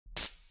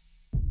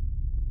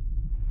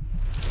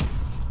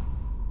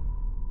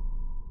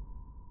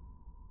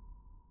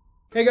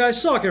Hey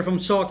guys, Sak here from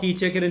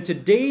SAKITECH, and in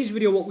today's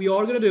video what we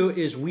are going to do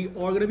is we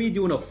are going to be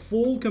doing a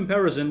full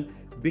comparison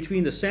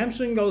between the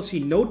Samsung Galaxy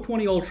Note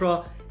 20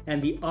 Ultra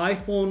and the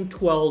iPhone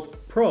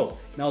 12 Pro.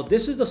 Now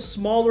this is the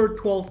smaller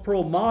 12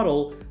 Pro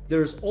model.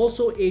 There's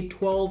also a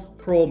 12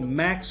 Pro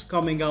Max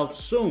coming out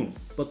soon.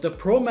 But the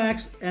Pro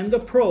Max and the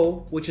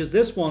Pro, which is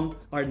this one,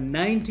 are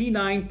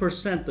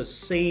 99% the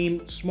same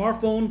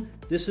smartphone.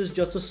 This is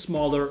just a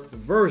smaller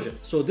version.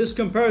 So this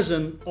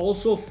comparison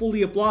also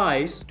fully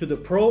applies to the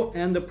Pro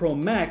and the Pro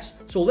Max.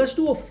 So let's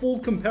do a full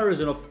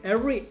comparison of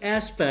every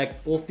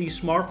aspect of these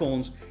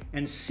smartphones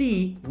and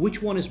see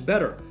which one is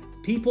better.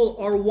 People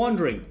are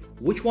wondering,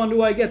 which one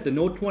do I get? The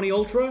Note 20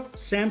 Ultra,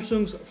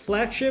 Samsung's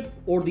flagship,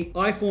 or the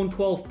iPhone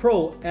 12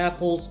 Pro,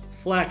 Apple's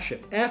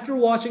flagship? After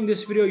watching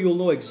this video, you'll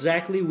know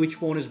exactly which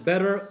phone is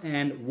better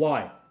and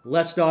why.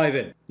 Let's dive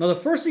in. Now, the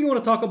first thing I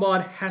want to talk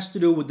about has to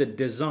do with the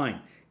design.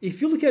 If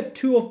you look at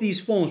two of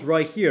these phones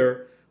right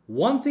here,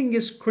 one thing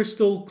is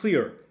crystal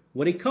clear.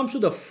 When it comes to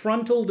the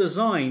frontal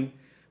design,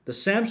 the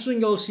Samsung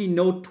Galaxy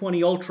Note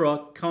 20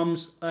 Ultra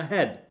comes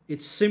ahead.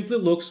 It simply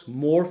looks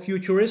more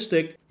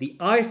futuristic. The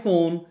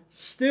iPhone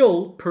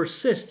still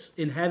persists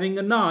in having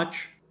a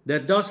notch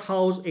that does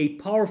house a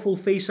powerful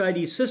Face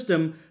ID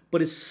system,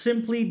 but it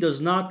simply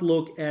does not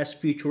look as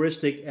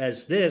futuristic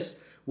as this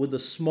with the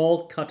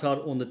small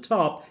cutout on the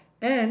top.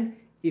 And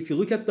if you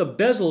look at the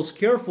bezels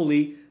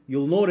carefully,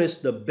 you'll notice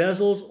the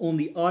bezels on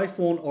the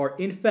iPhone are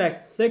in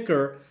fact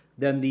thicker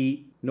than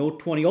the Note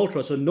 20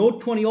 Ultra. So Note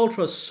 20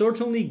 Ultra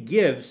certainly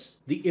gives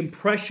the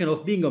impression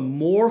of being a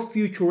more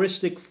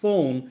futuristic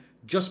phone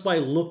just by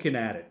looking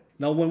at it.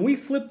 Now when we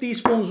flip these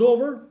phones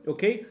over,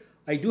 okay,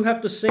 I do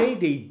have to say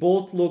they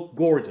both look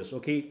gorgeous,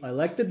 okay? I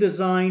like the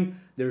design,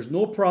 there's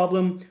no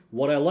problem.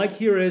 What I like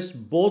here is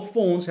both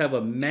phones have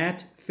a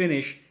matte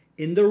finish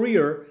in the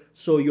rear,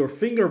 so your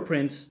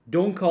fingerprints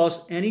don't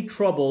cause any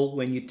trouble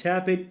when you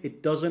tap it.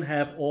 It doesn't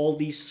have all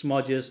these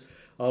smudges.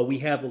 We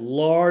have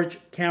large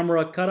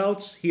camera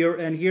cutouts here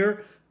and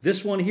here.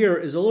 This one here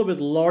is a little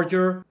bit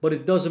larger, but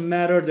it doesn't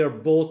matter. They're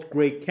both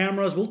great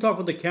cameras. We'll talk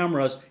about the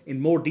cameras in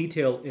more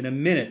detail in a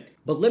minute.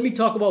 But let me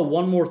talk about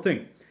one more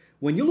thing.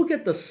 When you look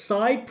at the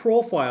side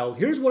profile,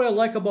 here's what I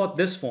like about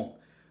this phone.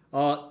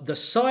 The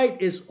side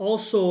is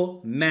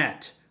also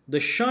matte. The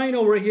shine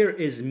over here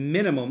is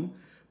minimum.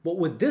 But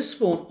with this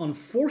phone,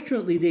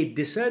 unfortunately, they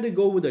decided to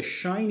go with a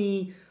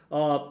shiny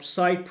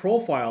side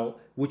profile,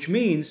 which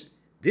means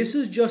this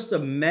is just a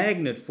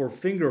magnet for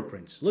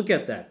fingerprints. Look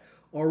at that.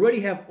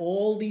 Already have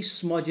all these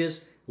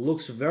smudges.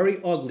 Looks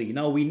very ugly.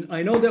 Now,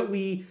 I know that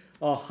we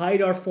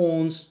hide our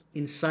phones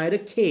inside a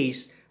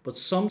case, but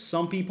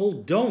some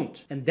people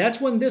don't. And that's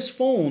when this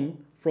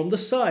phone from the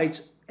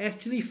sides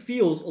actually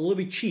feels a little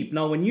bit cheap.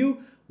 Now, when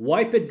you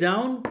wipe it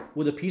down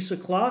with a piece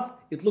of cloth,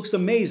 it looks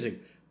amazing.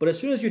 But as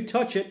soon as you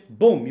touch it,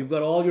 boom, you've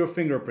got all your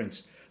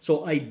fingerprints.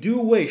 So I do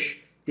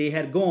wish they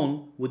had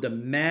gone with a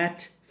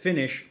matte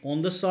finish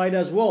on the side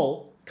as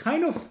well.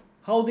 Kind of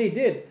how they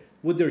did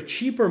with their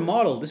cheaper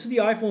model. This is the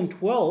iPhone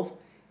 12.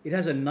 It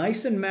has a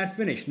nice and matte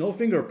finish, no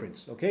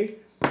fingerprints, okay?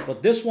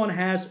 But this one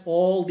has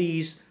all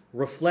these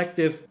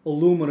reflective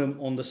aluminum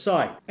on the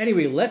side.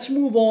 Anyway, let's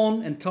move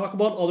on and talk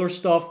about other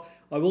stuff.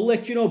 I will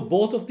let you know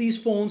both of these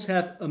phones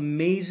have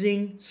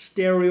amazing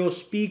stereo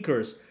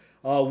speakers.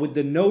 With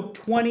the Note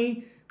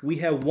 20, we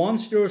have one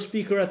stereo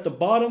speaker at the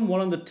bottom,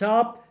 one on the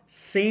top.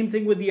 Same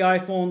thing with the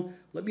iPhone.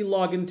 Let me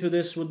log into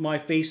this with my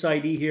Face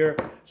ID here.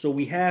 So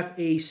we have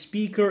a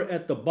speaker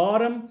at the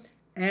bottom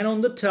and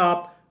on the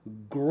top.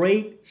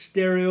 Great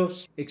stereo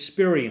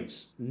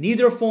experience.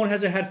 Neither phone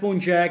has a headphone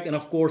jack, and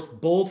of course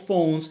both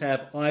phones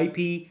have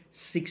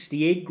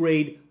IP68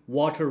 grade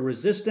water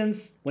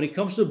resistance. When it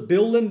comes to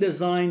build and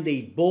design,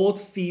 they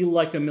both feel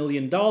like $1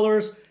 million.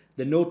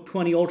 The Note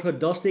 20 Ultra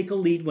does take a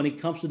lead when it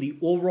comes to the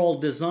overall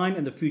design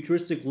and the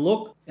futuristic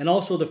look, and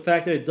also the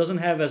fact that it doesn't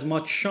have as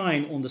much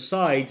shine on the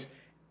sides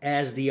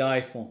as the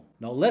iPhone.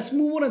 Now let's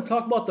move on and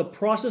talk about the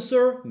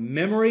processor,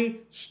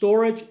 memory,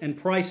 storage, and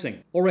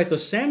pricing. Alright, the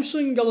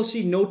Samsung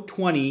Galaxy Note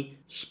 20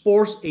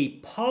 sports a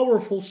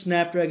powerful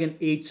Snapdragon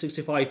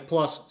 865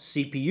 Plus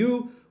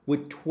CPU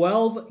with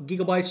 12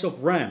 gigabytes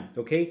of RAM,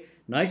 okay?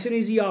 Nice and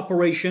easy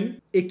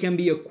operation. It can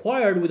be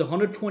acquired with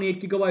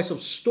 128 gigabytes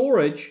of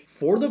storage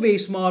for the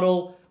base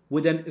model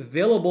with an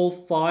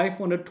available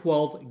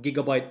 512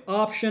 gigabyte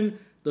option.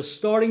 The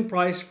starting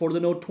price for the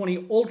Note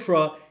 20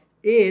 Ultra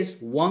is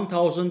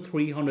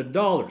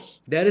 $1,300.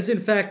 That is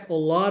in fact a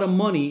lot of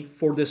money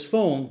for this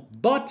phone,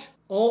 but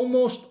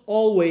almost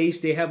always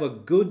they have a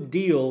good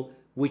deal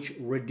which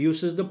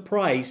reduces the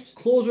price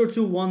closer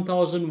to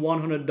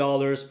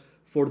 $1,100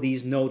 for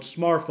these Note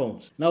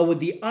smartphones. Now with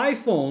the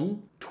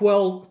iPhone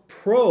 12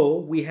 Pro,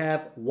 we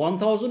have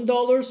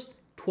 $1,000,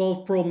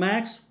 12 Pro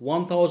Max,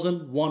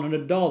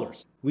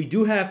 $1,100. We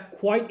do have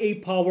quite a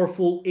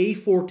powerful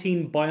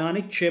A14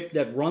 Bionic chip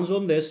that runs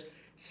on this,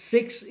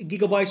 6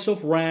 gigabytes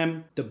of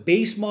RAM. The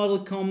base model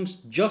comes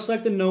just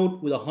like the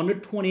Note with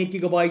 128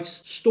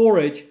 gigabytes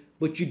storage,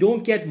 but you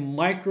don't get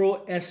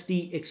micro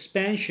SD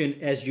expansion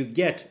as you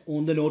get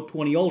on the Note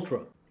 20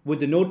 Ultra. with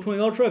the Note 20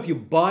 Ultra. If you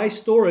buy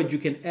storage, you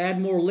can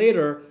add more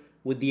later.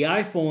 With the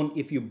iPhone,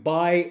 if you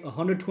buy a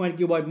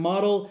 120GB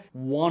model,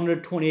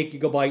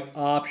 128GB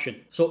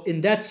option. So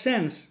in that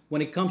sense,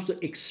 when it comes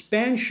to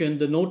expansion,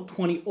 the Note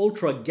 20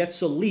 Ultra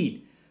gets a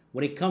lead.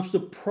 When it comes to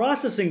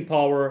processing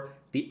power,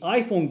 the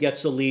iPhone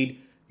gets a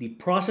lead. The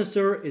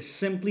processor is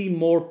simply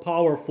more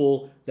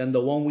powerful than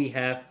the one we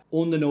have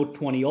on the Note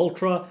 20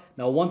 Ultra.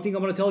 Now, one thing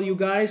I'm going to tell you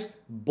guys,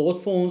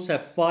 both phones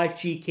have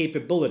 5G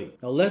capability.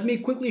 Now, let me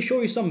quickly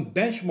show you some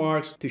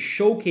benchmarks to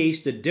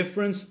showcase the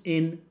difference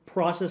in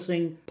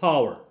processing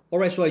power. All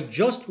right, so I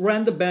just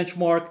ran the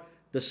benchmark.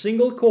 The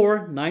single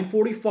core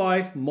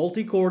 945,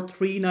 multi-core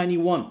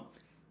 391.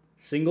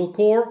 Single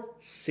core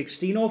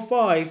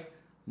 1605,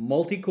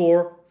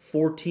 multi-core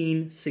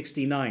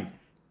 1469.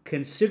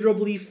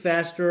 Considerably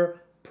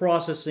faster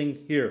processing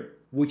here,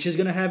 which is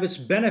going to have its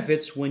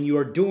benefits when you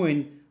are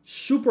doing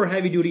super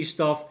heavy duty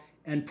stuff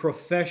and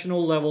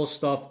professional level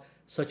stuff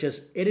such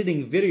as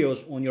editing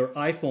videos on your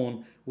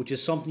iPhone, which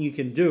is something you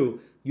can do.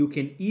 You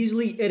can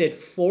easily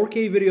edit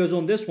 4K videos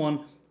on this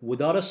one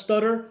without a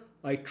stutter.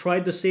 I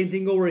tried the same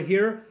thing over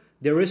here.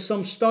 There is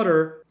some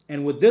stutter,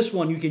 and with this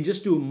one you can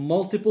just do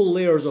multiple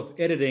layers of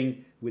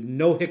editing with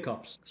no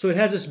hiccups. So it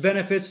has its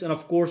benefits, and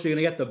of course you're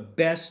gonna get the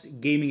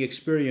best gaming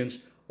experience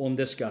on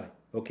this guy.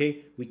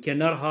 Okay, we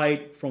cannot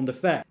hide from the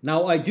fact.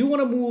 Now I do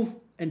want to move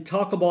and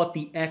talk about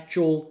the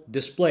actual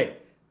display.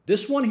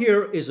 This one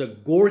here is a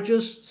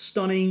gorgeous,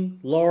 stunning,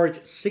 large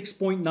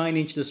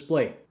 6.9-inch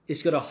display.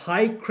 It's got a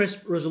high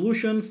crisp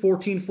resolution,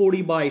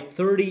 1440 by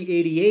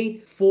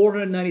 3088,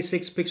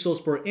 496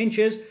 pixels per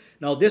inches.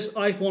 Now this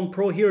iPhone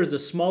Pro here is the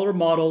smaller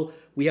model.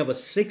 We have a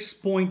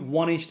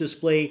 6.1-inch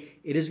display.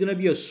 It is going to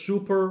be a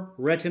Super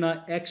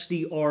Retina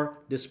XDR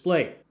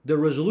display. The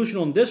resolution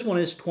on this one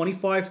is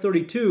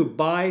 2532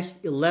 by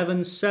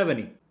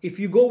 1170. If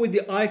you go with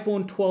the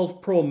iPhone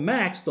 12 Pro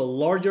Max, the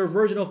larger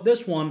version of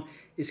this one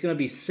is going to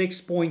be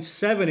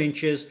 6.7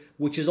 inches,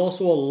 which is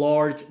also a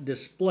large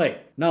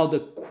display. Now the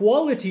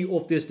quality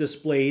of these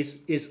displays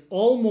is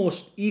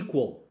almost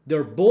equal.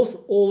 They're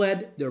both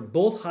OLED, they're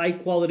both high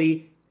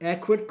quality,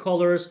 accurate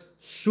colors,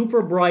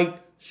 super bright,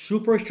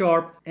 super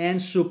sharp,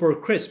 and super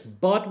crisp.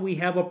 But we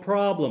have a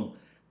problem.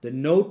 The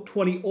Note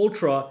 20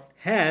 Ultra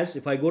has,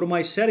 if I go to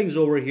my settings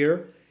over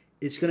here,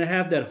 it's going to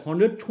have that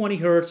 120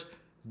 Hz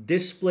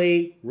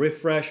display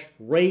refresh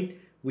rate,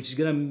 which is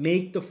going to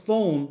make the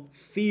phone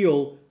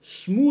feel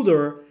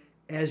smoother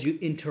as you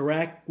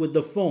interact with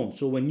the phone.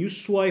 So when you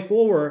swipe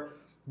over,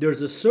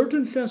 there's a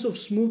certain sense of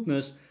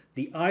smoothness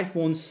the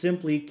iPhone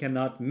simply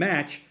cannot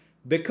match,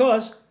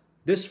 because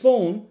this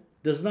phone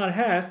does not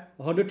have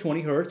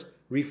 120 Hz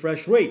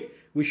refresh rate,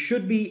 which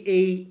should be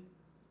a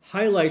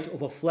highlight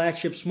of a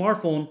flagship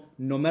smartphone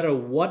no matter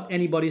what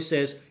anybody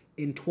says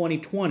in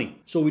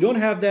 2020. So we don't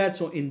have that.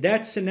 So in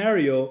that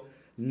scenario,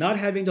 not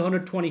having the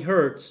 120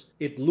 Hz,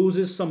 it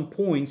loses some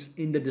points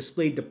in the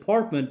display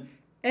department,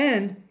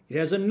 and it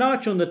has a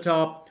notch on the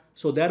top,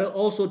 so that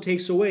also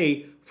takes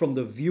away from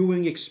the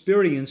viewing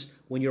experience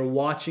when you're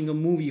watching a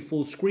movie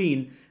full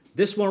screen.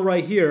 This one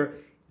right here,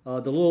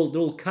 the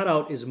little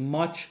cutout is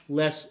much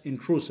less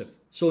intrusive.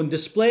 So in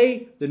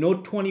display, the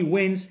Note 20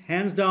 wins,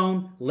 hands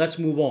down. Let's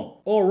move on.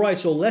 All right,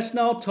 so let's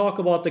now talk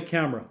about the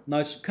camera. Now,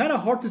 it's kind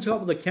of hard to talk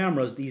about the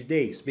cameras these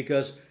days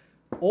because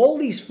all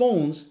these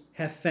phones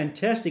have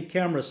fantastic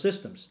camera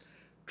systems.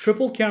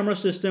 Triple camera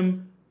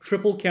system,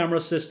 triple camera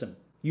system.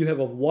 You have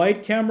a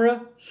wide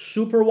camera,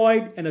 super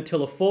wide, and a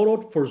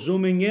telephoto for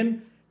zooming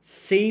in.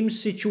 Same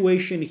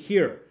situation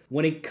here.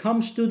 When it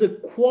comes to the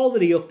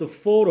quality of the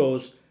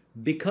photos,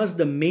 because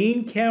the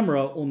main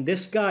camera on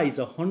this guy is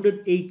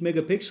 108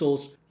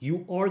 megapixels,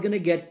 you are going to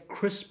get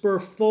crisper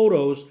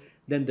photos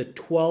than the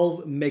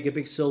 12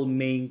 megapixel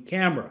main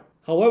camera.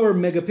 However,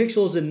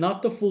 megapixels is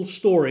not the full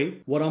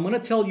story. What I'm going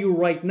to tell you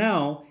right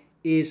now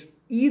is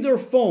either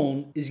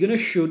phone is going to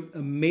shoot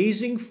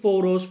amazing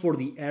photos for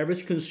the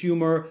average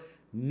consumer.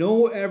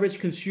 No average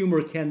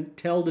consumer can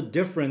tell the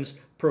difference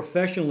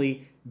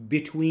professionally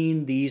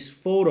between these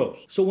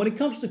photos. So when it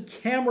comes to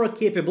camera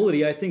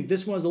capability, I think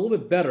this one is a little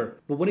bit better.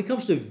 But when it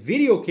comes to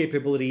video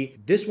capability,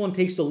 this one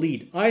takes the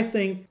lead. I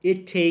think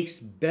it takes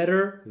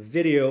better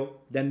video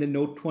than the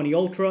Note 20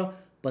 Ultra,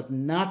 but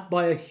not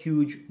by a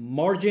huge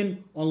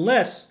margin,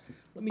 unless,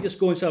 let me just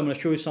go inside. I'm going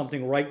to show you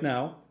something right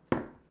now.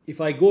 If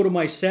I go to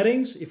my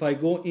settings, if I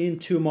go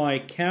into my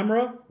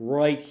camera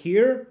right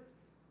here,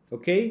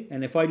 okay,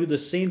 and if I do the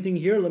same thing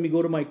here, let me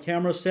go to my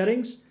camera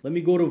settings. Let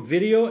me go to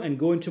video and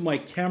go into my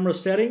camera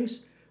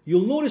settings.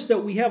 You'll notice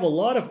that we have a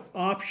lot of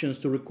options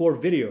to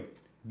record video.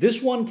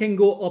 This one can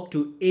go up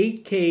to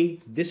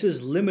 8K. This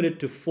is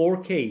limited to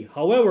 4K.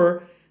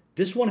 However,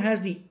 this one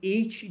has the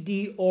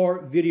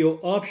HDR video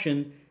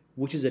option,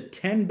 which is a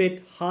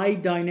 10-bit high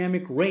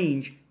dynamic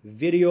range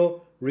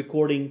video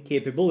recording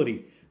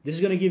capability. This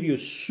is going to give you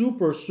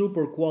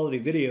super quality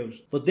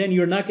videos, but then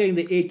you're not getting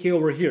the 8K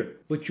over here.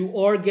 But you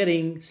are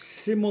getting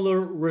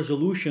similar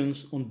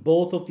resolutions on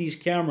both of these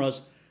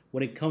cameras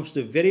when it comes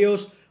to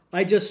videos.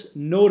 I just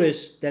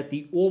noticed that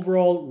the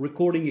overall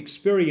recording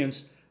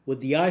experience with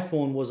the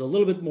iPhone was a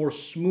little bit more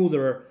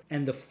smoother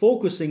and the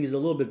focusing is a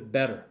little bit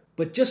better.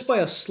 But just by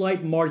a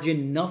slight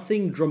margin,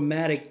 nothing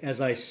dramatic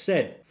as I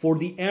said. For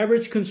the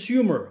average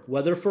consumer,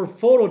 whether for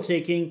photo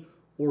taking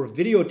or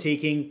video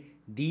taking,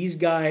 these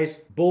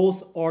guys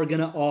both are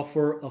gonna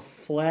offer a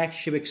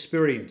flagship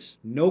experience.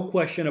 No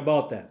question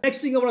about that.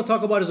 Next thing I wanna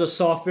talk about is the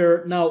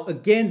software. Now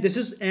again, this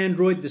is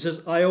Android, this is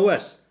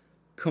iOS.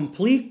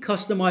 Complete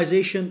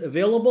customization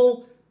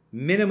available,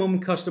 minimum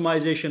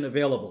customization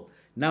available.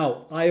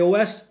 Now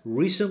iOS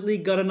recently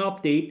got an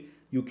update.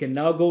 You can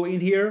now go in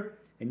here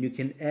and you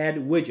can add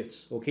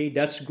widgets. Okay,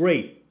 that's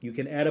great. You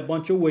can add a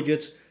bunch of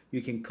widgets.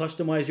 You can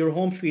customize your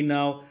home screen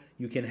now.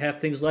 You can have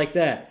things like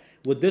that.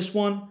 With this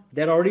one,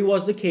 that already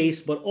was the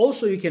case, but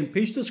also you can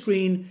pinch the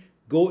screen,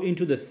 go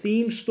into the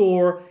theme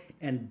store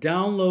and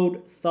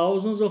download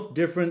thousands of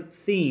different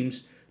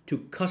themes to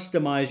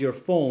customize your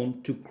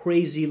phone to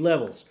crazy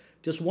levels.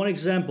 Just one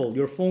example,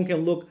 your phone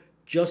can look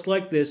just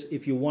like this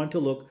if you want to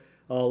look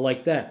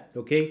like that,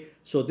 okay?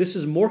 So this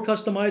is more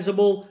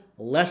customizable,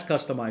 less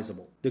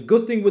customizable. The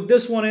good thing with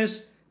this one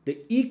is the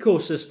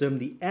ecosystem,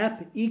 the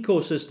app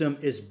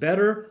ecosystem is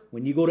better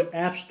when you go to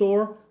App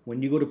Store,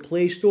 when you go to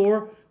Play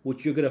Store.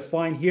 What you're gonna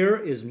find here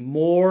is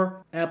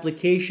more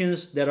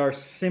applications that are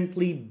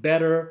simply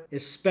better,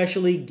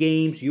 especially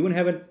games. You even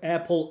have an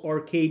Apple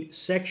Arcade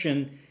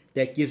section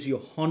that gives you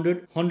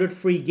 100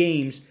 free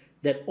games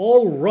that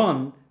all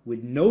run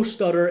with no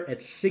stutter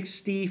at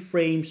 60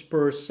 frames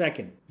per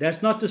second.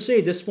 That's not to say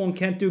this phone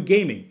can't do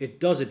gaming. It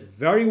does it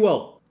very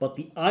well. But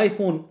the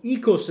iPhone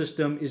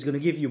ecosystem is going to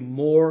give you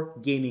more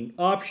gaming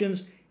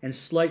options and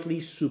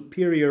slightly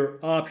superior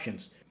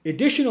options.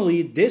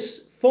 Additionally,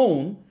 this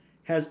phone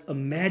has a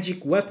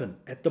magic weapon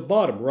at the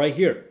bottom right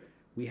here.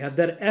 We have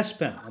that S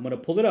Pen. I'm going to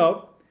pull it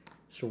out.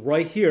 So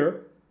right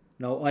here,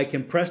 now I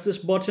can press this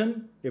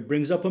button. It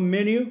brings up a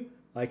menu.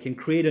 I can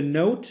create a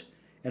note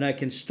and I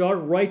can start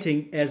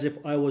writing as if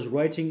I was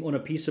writing on a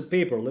piece of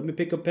paper. Let me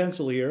pick a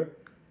pencil here.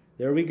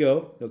 There we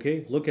go.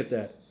 Okay, look at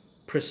that.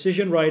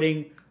 Precision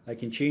writing. I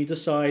can change the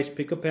size,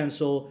 pick a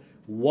pencil,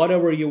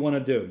 whatever you want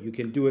to do. You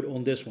can do it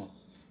on this one.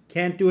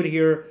 Can't do it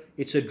here.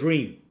 It's a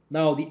dream.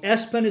 Now, the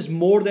S Pen is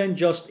more than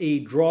just a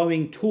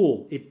drawing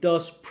tool. It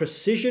does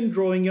precision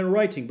drawing and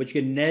writing, but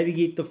you can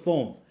navigate the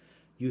phone.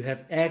 You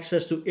have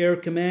access to Air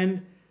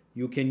Command.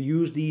 You can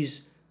use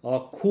these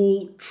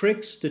cool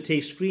tricks to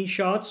take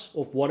screenshots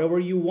of whatever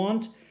you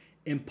want.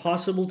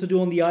 Impossible to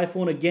do on the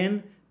iPhone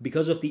again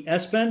because of the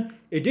S Pen.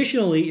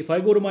 Additionally, if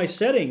I go to my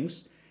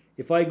settings,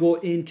 if I go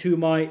into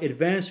my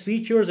advanced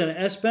features and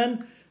S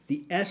Pen,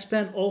 the S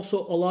Pen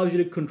also allows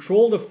you to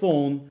control the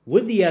phone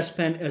with the S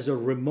Pen as a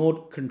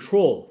remote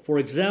control. For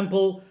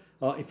example,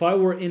 if I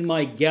were in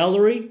my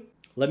gallery,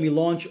 let me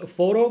launch a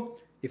photo.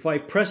 If I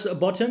press a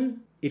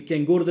button, it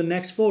can go to the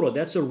next photo.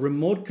 That's a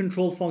remote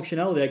control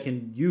functionality I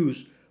can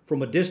use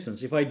from a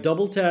distance. If I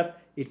double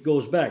tap, it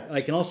goes back.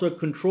 I can also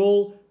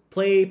control,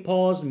 play,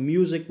 pause,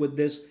 music with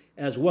this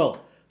as well.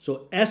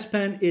 So S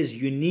Pen is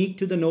unique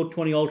to the Note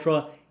 20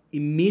 Ultra,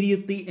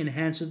 immediately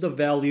enhances the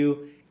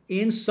value.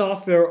 In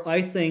software,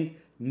 I think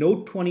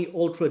Note 20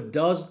 Ultra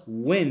does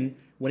win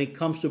when it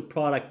comes to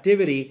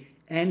productivity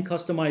and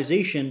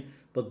customization,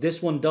 but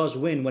this one does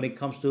win when it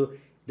comes to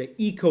the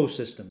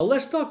ecosystem. Now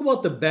let's talk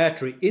about the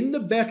battery. In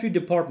the battery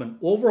department,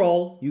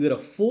 overall, you get a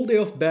full day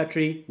of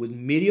battery with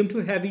medium to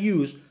heavy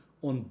use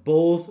on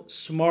both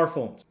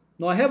smartphones.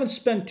 Now, I haven't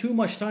spent too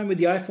much time with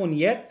the iPhone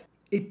yet.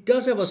 It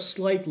does have a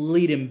slight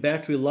lead in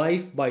battery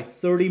life by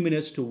 30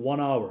 minutes to 1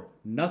 hour.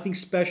 Nothing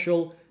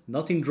special,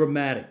 nothing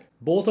dramatic.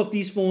 Both of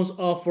these phones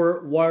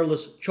offer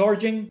wireless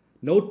charging.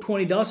 Note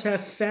 20 does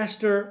have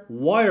faster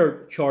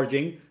wired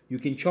charging. You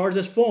can charge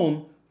this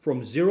phone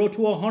from 0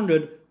 to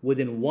 100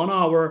 within 1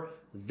 hour.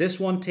 This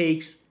one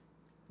takes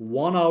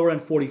 1 hour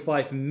and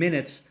 45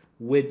 minutes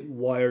with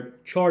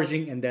wired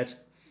charging, and that's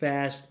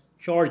fast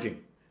charging.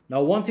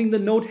 Now, one thing the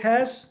Note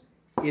has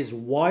is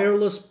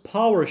wireless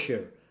power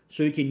share.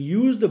 So you can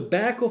use the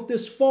back of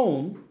this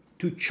phone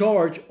to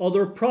charge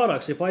other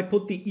products. If I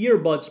put the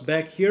earbuds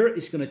back here,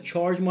 it's going to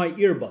charge my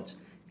earbuds.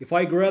 If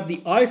I grab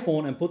the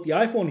iPhone and put the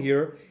iPhone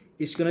here,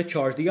 it's going to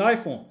charge the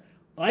iPhone.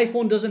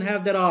 iPhone doesn't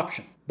have that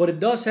option, but it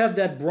does have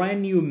that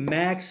brand new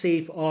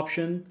MagSafe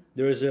option.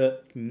 There is a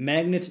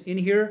magnet in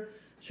here.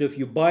 So if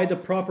you buy the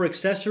proper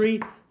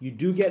accessory, you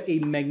do get a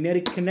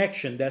magnetic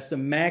connection. That's the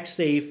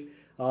MagSafe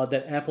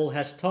that Apple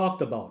has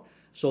talked about.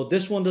 So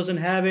this one doesn't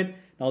have it.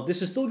 Now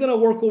this is still going to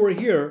work over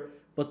here,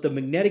 but the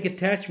magnetic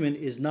attachment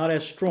is not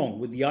as strong.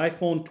 With the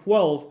iPhone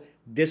 12,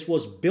 this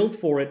was built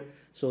for it.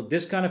 So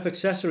this kind of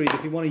accessories,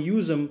 if you want to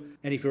use them,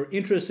 and if you're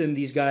interested in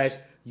these guys,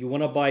 you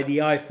want to buy the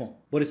iPhone.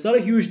 But it's not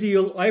a huge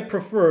deal. I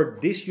prefer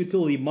this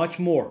utility much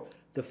more.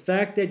 The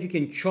fact that you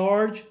can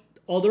charge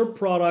other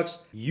products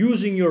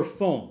using your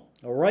phone.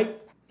 All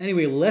right?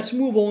 Anyway, let's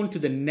move on to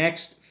the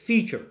next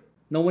feature.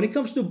 Now, when it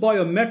comes to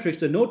biometrics,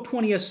 the Note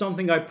 20 has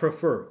something I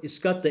prefer. It's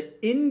got the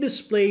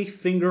in-display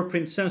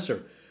fingerprint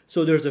sensor.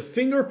 So there's a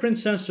fingerprint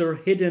sensor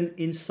hidden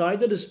inside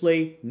the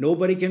display.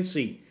 Nobody can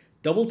see.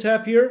 Double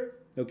tap here.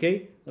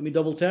 Okay, let me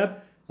double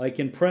tap. I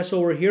can press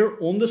over here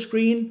on the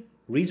screen,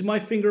 reads my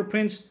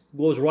fingerprints,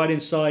 goes right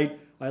inside.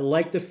 I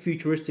like the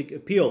futuristic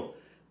appeal.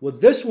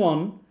 With this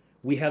one,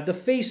 we have the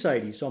Face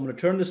ID. So I'm going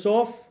to turn this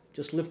off,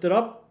 just lift it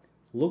up,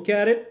 look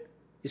at it.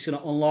 It's going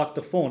to unlock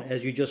the phone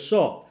as you just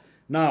saw.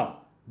 Now,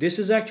 this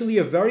is actually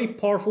a very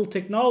powerful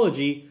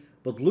technology,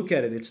 but look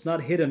at it. It's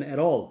not hidden at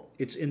all.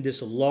 It's in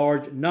this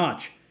large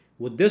notch.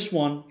 With this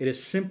one, it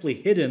is simply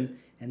hidden,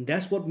 and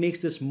that's what makes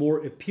this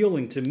more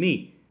appealing to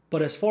me.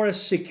 But as far as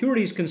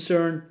security is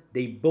concerned,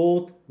 they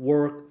both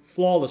work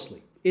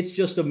flawlessly. It's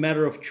just a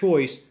matter of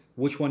choice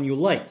which one you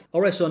like.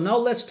 Alright, so now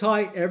let's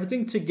tie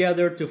everything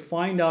together to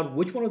find out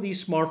which one of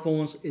these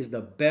smartphones is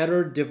the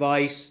better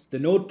device. The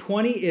Note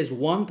 20 is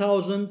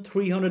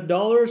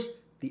 $1,300.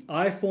 The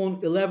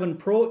iPhone 11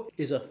 Pro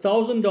is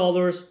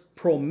 $1,000.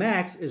 Pro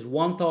Max is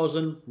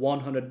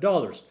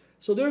 $1,100.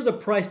 So there's a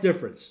price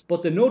difference.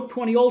 But the Note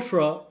 20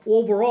 Ultra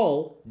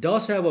overall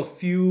does have a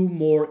few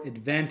more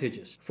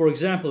advantages. For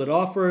example, it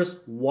offers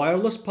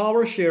wireless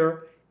power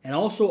share and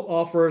also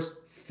offers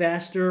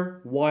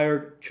faster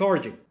wired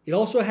charging. It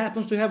also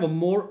happens to have a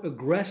more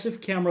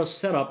aggressive camera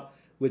setup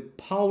with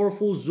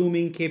powerful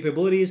zooming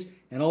capabilities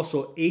and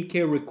also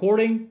 8K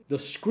recording. The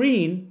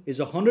screen is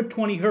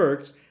 120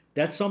 Hz.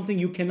 That's something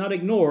you cannot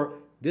ignore.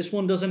 This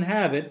one doesn't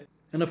have it.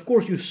 And of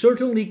course, you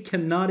certainly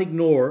cannot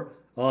ignore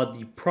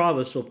the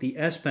prowess of the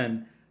S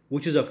Pen,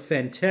 which is a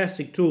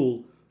fantastic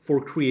tool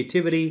for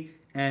creativity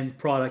and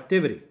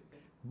productivity.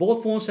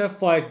 Both phones have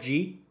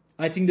 5G.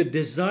 I think the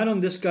design on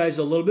this guy is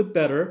a little bit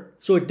better.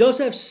 So it does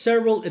have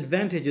several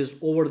advantages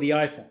over the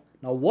iPhone.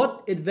 Now,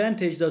 what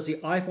advantage does the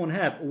iPhone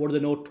have over the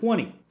Note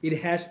 20?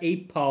 It has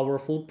a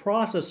powerful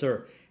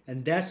processor,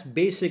 and that's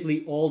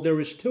basically all there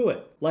is to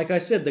it. Like I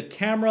said, the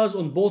cameras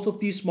on both of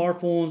these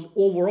smartphones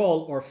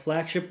overall are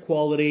flagship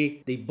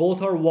quality. They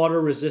both are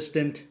water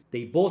resistant.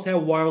 They both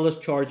have wireless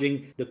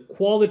charging. The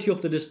quality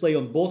of the display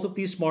on both of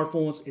these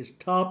smartphones is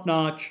top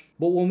notch.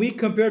 But when we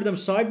compare them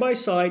side by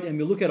side and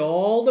we look at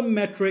all the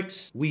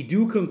metrics, we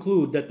do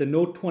conclude that the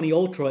Note 20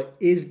 Ultra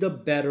is the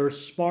better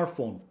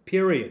smartphone,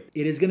 period.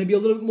 It is going to be a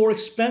little bit more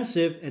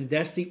expensive, and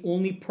that's the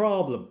only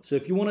problem. So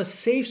if you want to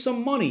save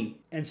some money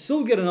and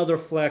still get another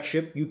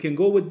flagship, you can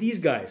go with these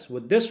guys.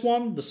 With this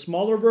one, the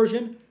smaller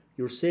version,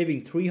 you're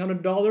saving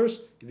 $300.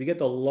 If you get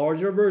the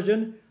larger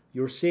version,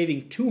 you're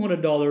saving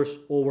 $200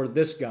 over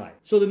this guy.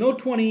 So the Note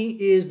 20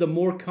 is the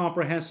more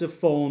comprehensive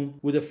phone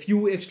with a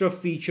few extra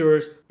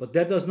features, but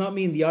that does not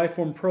mean the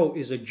iPhone Pro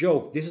is a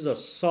joke. This is a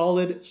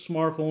solid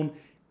smartphone.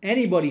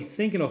 Anybody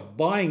thinking of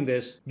buying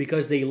this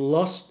because they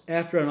lust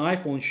after an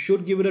iPhone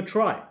should give it a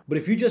try. But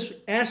if you just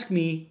ask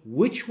me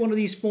which one of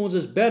these phones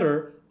is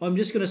better, I'm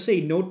just going to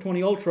say Note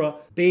 20 Ultra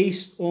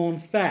based on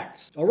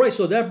facts. Alright,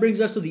 so that brings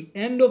us to the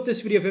end of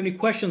this video. If you have any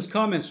questions,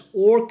 comments,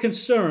 or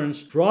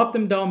concerns, drop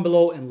them down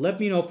below and let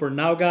me know. For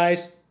now,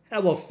 guys,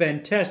 have a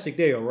fantastic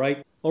day,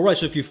 alright? Alright,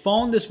 so if you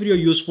found this video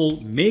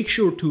useful, make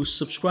sure to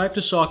subscribe to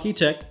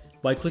SAKITECH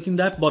by clicking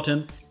that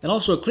button, and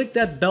also click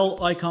that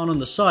bell icon on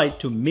the side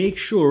to make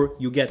sure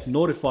you get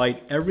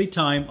notified every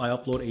time I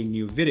upload a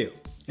new video.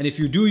 And if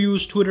you do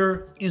use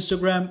Twitter,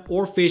 Instagram,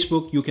 or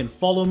Facebook, you can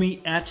follow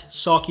me at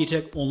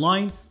SAKITECH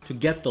Online to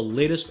get the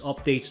latest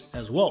updates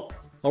as well.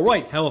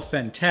 Alright, have a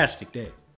fantastic day.